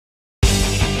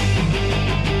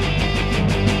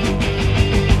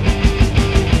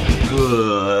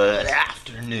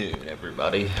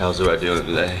everybody? How's everybody doing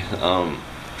today?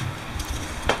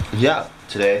 Yeah,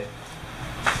 today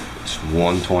it's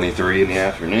 1:23 in the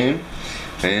afternoon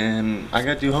and I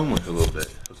got to do homework a little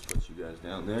bit. Let's put you guys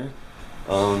down there.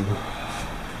 I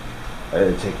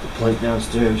had to take the plate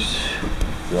downstairs,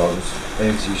 do all this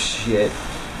fancy shit,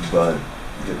 but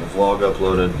getting the vlog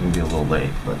uploaded can be a little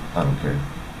late, but I don't care.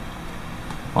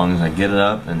 As long as I get it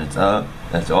up and it's up,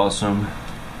 that's awesome.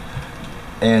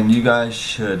 And you guys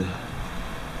should,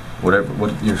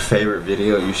 what your favorite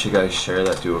video, you should guys share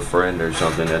that to a friend or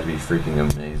something. That'd be freaking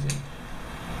amazing.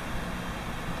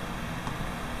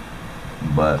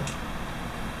 But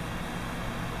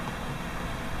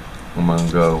I'm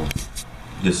gonna go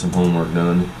get some homework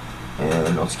done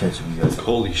and I'll catch up with you guys.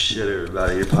 Holy shit,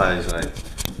 everybody, you're probably like,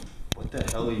 what the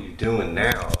hell are you doing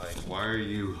now? Like, why are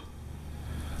you?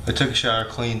 I took a shower,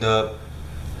 cleaned up.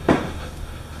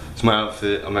 It's my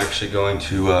outfit. I'm actually going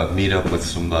to meet up with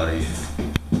somebody.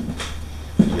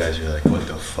 You guys are like, what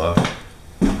the fuck?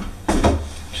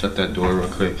 Shut that door real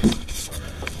quick.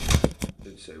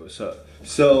 Did say what's up.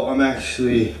 So I'm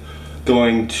actually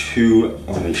going to,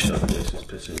 let me shut this, it's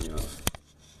pissing me off.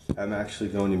 I'm actually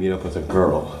going to meet up with a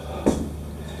girl.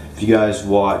 If you guys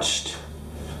watched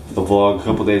the vlog a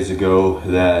couple days ago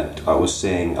that I was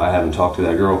saying I haven't talked to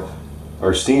that girl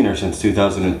or seen her since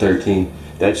 2013,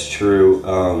 that's true.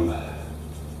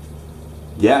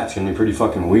 Yeah, it's gonna be pretty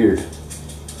fucking weird.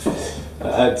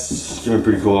 It's gonna be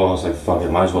pretty cool. I was like, fuck it,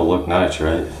 might as well look nice,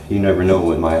 right? You never know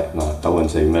what might, no, I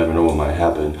wouldn't say you never know what might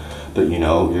happen, but you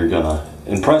know, you're gonna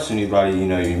impress anybody you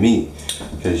know you meet,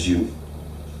 because you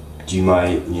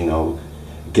might, you know,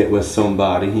 get with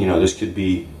somebody, you know, this could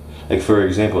be, like for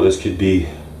example, this could be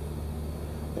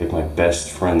like my best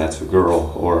friend that's a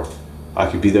girl, or I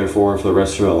could be there for her for the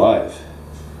rest of her life.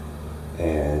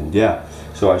 And yeah,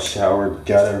 so I showered,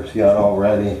 got all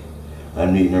ready.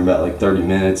 I'm meeting her in about like 30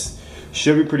 minutes.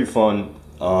 Should be pretty fun.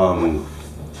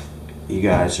 You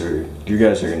guys are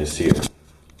gonna see her.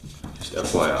 Just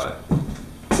FYI.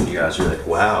 You guys are like,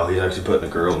 wow, he's actually putting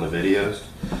a girl in the videos.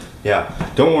 Yeah,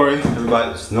 don't worry,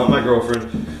 everybody, it's not my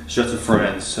girlfriend, it's just a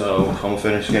friend. So I'm gonna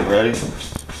finish getting ready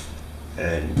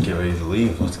and get ready to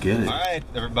leave. Let's get it. Alright,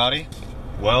 everybody.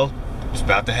 Well, it's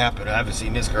about to happen. I haven't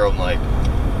seen this girl in like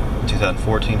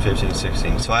 2014, 15,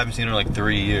 16. So I haven't seen her in like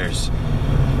 3 years.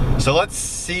 So let's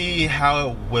see how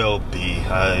it will be.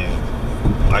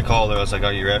 I called her, I was like,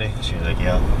 are you ready? She was like,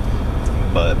 yeah.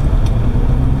 But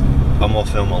I'm gonna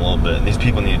film a little bit. These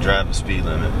people need to drive the speed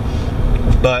limit.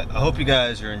 But I hope you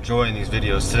guys are enjoying these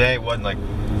videos. Today wasn't like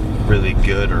really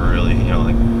good or really, you know,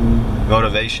 like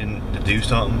motivation to do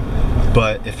something.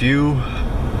 But if you,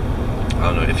 I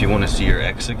don't know, if you want to see your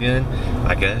ex again,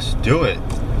 I guess, do it.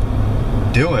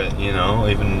 Do it, you know,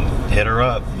 even hit her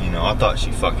up. You know, I thought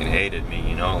she fucking hated me,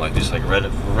 you know, like just like the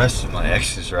rest of my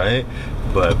exes, right?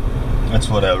 But that's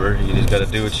whatever. You just gotta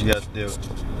do what you gotta do.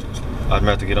 I'm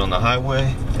about to get on the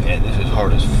highway, and this is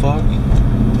hard as fuck.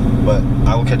 But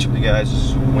I will catch up with you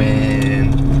guys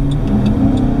when...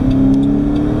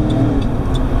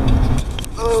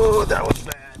 Oh, that was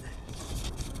bad.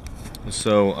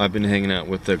 So I've been hanging out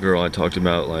with the girl I talked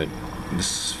about, like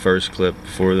this first clip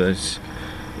before this.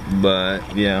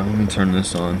 But yeah, let me turn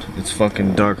this on. It's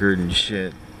fucking darker than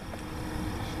shit.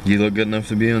 You look good enough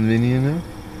to be on video now?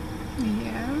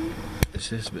 Yeah. It's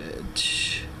this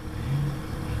bitch.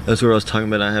 That's what I was talking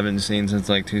about. I haven't seen since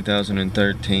like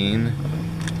 2013.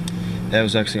 That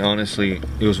was actually, honestly,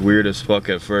 it was weird as fuck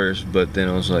at first, but then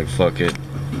I was like, fuck it.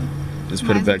 Let's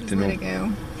put it back to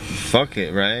normal. Fuck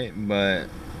it, right? But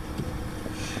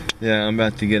yeah, I'm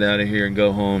about to get out of here and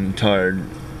go home. I'm tired.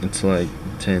 It's like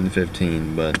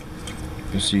 10:15, but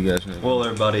we'll see you guys next. Well,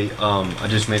 everybody, I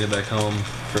just made it back home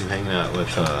from hanging out with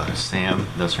Sam.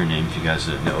 That's her name. If you guys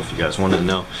didn't know, if you guys wanted to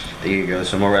know, there you go.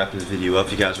 So I'm gonna wrap this video up.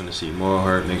 If you guys want to see more of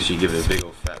her, make sure you give it a big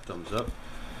old fat thumbs up.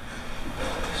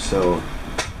 So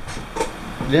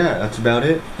yeah, that's about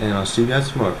it, and I'll see you guys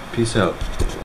tomorrow. Peace out.